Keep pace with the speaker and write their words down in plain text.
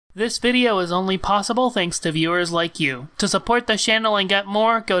This video is only possible thanks to viewers like you. To support the channel and get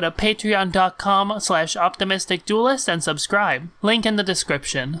more, go to patreon.com/optimisticduelist and subscribe. Link in the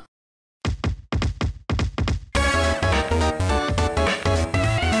description.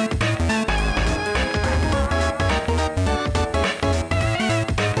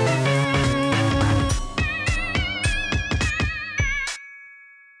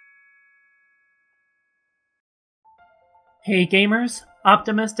 Hey gamers,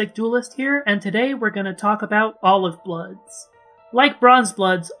 Optimistic Duelist here, and today we're going to talk about Olivebloods. Like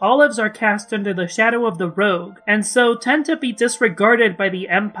Bronzebloods, olives are cast under the shadow of the rogue, and so tend to be disregarded by the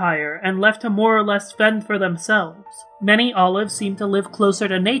Empire and left to more or less fend for themselves. Many olives seem to live closer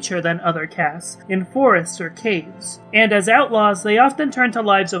to nature than other castes, in forests or caves, and as outlaws they often turn to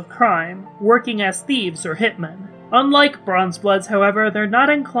lives of crime, working as thieves or hitmen. Unlike Bronzebloods, however, they're not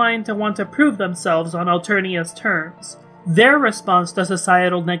inclined to want to prove themselves on Alternia's terms. Their response to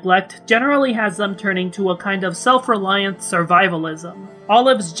societal neglect generally has them turning to a kind of self-reliant survivalism.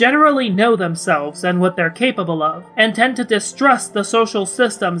 Olives generally know themselves and what they're capable of, and tend to distrust the social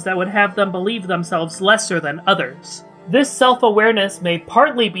systems that would have them believe themselves lesser than others. This self-awareness may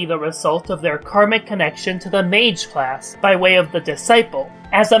partly be the result of their karmic connection to the mage class by way of the disciple.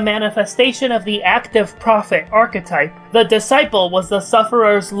 As a manifestation of the active prophet archetype, the disciple was the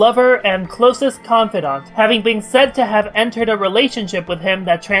sufferer's lover and closest confidant, having been said to have entered a relationship with him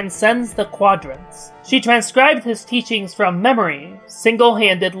that transcends the quadrants. She transcribed his teachings from memory,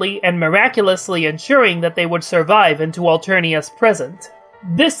 single-handedly and miraculously ensuring that they would survive into Alternia's present.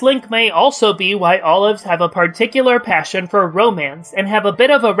 This link may also be why olives have a particular passion for romance and have a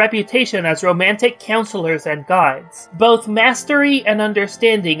bit of a reputation as romantic counselors and guides. Both mastery and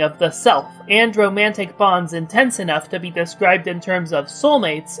understanding of the self and romantic bonds intense enough to be described in terms of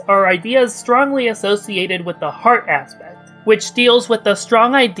soulmates are ideas strongly associated with the heart aspect, which deals with the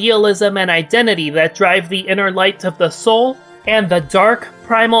strong idealism and identity that drive the inner light of the soul and the dark,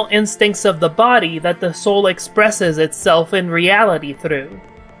 primal instincts of the body that the soul expresses itself in reality through.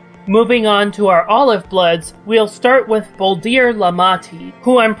 Moving on to our Olivebloods, we'll start with Boldir Lamati,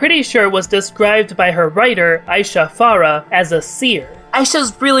 who I'm pretty sure was described by her writer, Aisha Farah, as a seer.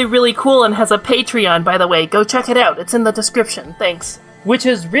 Aisha's really cool and has a Patreon, by the way. Go check it out, it's in the description, thanks. Which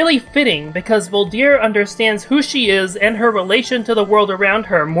is really fitting because Boldir understands who she is and her relation to the world around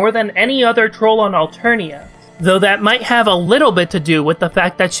her more than any other troll on Alternia. Though that might have a little bit to do with the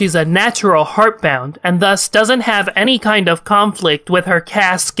fact that she's a natural heartbound, and thus doesn't have any kind of conflict with her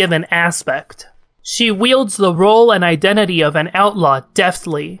caste-given aspect. She wields the role and identity of an outlaw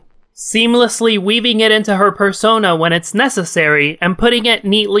deftly, seamlessly weaving it into her persona when it's necessary, and putting it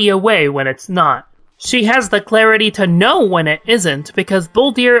neatly away when it's not. She has the clarity to know when it isn't, because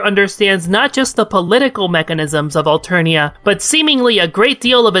Boldir understands not just the political mechanisms of Alternia, but seemingly a great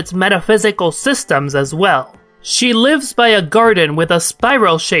deal of its metaphysical systems as well. She lives by a garden with a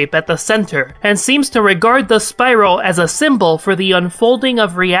spiral shape at the center, and seems to regard the spiral as a symbol for the unfolding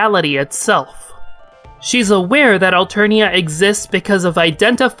of reality itself. She's aware that Alternia exists because of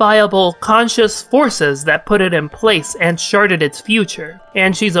identifiable, conscious forces that put it in place and charted its future.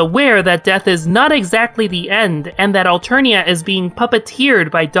 And she's aware that death is not exactly the end, and that Alternia is being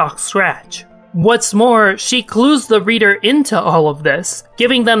puppeteered by Doc Scratch. What's more, she clues the reader into all of this,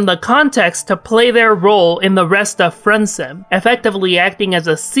 giving them the context to play their role in the rest of Friendsim, effectively acting as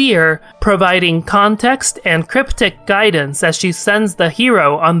a seer, providing context and cryptic guidance as she sends the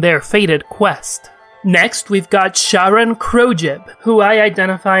hero on their fated quest. Next, we've got Charun Krojib, who I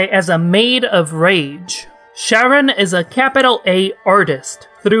identify as a Maid of Rage. Charun is a capital A artist,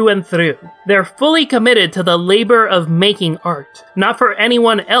 through and through. They're fully committed to the labor of making art, not for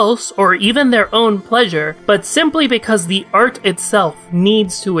anyone else or even their own pleasure, but simply because the art itself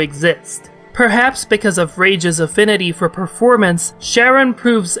needs to exist. Perhaps because of Rage's affinity for performance, Charun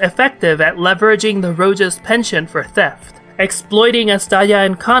proves effective at leveraging the Roja's penchant for theft, exploiting Astaya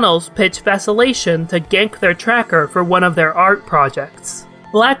and Konnyl's pitch vacillation to gank their tracker for one of their art projects.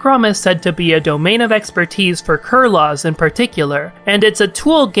 Blackrom is said to be a domain of expertise for Kurlaws in particular, and it's a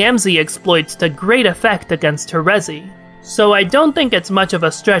tool Gamzee exploits to great effect against Terezi. So I don't think it's much of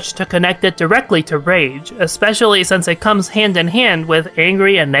a stretch to connect it directly to Rage, especially since it comes hand in hand with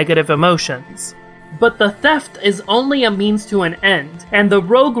angry and negative emotions. But the theft is only a means to an end, and the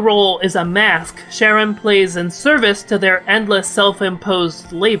rogue role is a mask Charun plays in service to their endless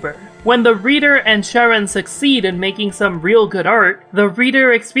self-imposed labor. When the reader and Charun succeed in making some real good art, the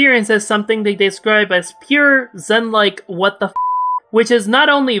reader experiences something they describe as pure, zen-like what the f***, which is not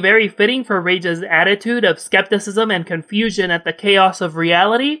only very fitting for Rage's attitude of skepticism and confusion at the chaos of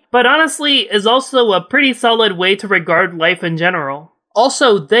reality, but honestly is also a pretty solid way to regard life in general.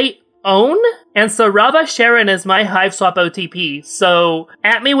 Also, they own? And Sarava Charun is my Hive Swap OTP, so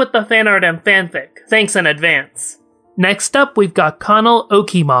at me with the fanart and fanfic. Thanks in advance. Next up, we've got Konyyl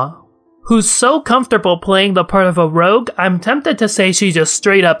Okima, who's so comfortable playing the part of a rogue, I'm tempted to say she just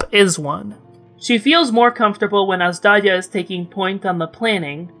straight up is one. She feels more comfortable when Azdalia is taking point on the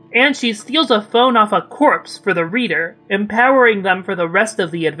planning, and she steals a phone off a corpse for the reader, empowering them for the rest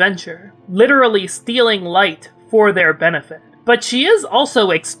of the adventure, literally stealing light for their benefit. But she is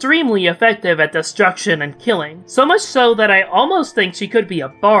also extremely effective at destruction and killing, so much so that I almost think she could be a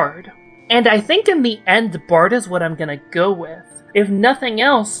bard. And I think in the end, bard is what I'm gonna go with. If nothing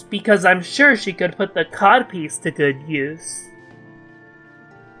else, because I'm sure she could put the codpiece to good use.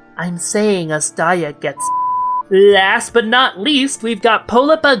 I'm saying Azdalia gets. Last but not least, we've got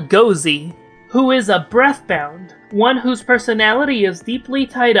Polypa Gozi, who is a breathbound, one whose personality is deeply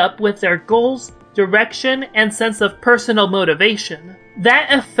tied up with their goals, direction, and sense of personal motivation. That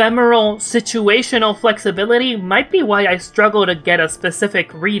ephemeral, situational flexibility might be why I struggle to get a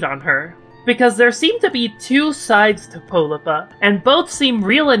specific read on her. Because there seem to be two sides to Polypa, and both seem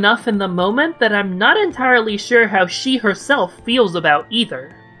real enough in the moment that I'm not entirely sure how she herself feels about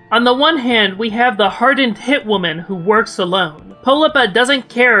either. On the one hand, we have the hardened hitwoman who works alone. Polypa doesn't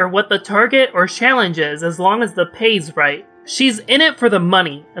care what the target or challenge is as long as the pay's right. She's in it for the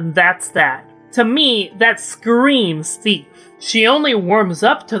money, and that's that. To me, that screams thief. She only warms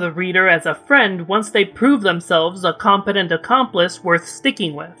up to the reader as a friend once they prove themselves a competent accomplice worth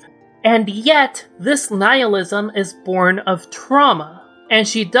sticking with. And yet, this nihilism is born of trauma, and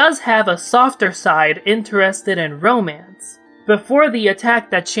she does have a softer side interested in romance. Before the attack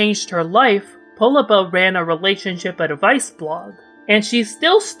that changed her life, Polypa ran a relationship advice blog, and she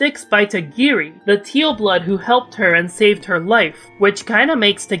still sticks by Tagiri, the Tealblood who helped her and saved her life, which kinda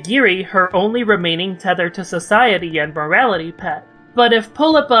makes Tagiri her only remaining tether to society and morality pet. But if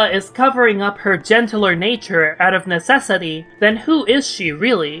Polypa is covering up her gentler nature out of necessity, then who is she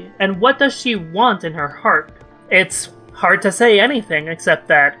really, and what does she want in her heart? It's hard to say anything except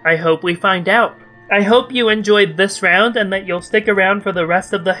that I hope we find out. I hope you enjoyed this round and that you'll stick around for the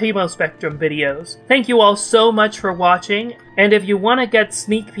rest of the Hemospectrum videos. Thank you all so much for watching, and if you want to get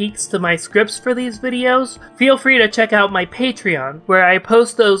sneak peeks to my scripts for these videos, feel free to check out my Patreon, where I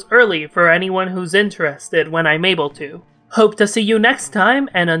post those early for anyone who's interested when I'm able to. Hope to see you next time,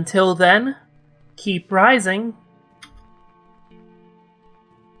 and until then, keep rising.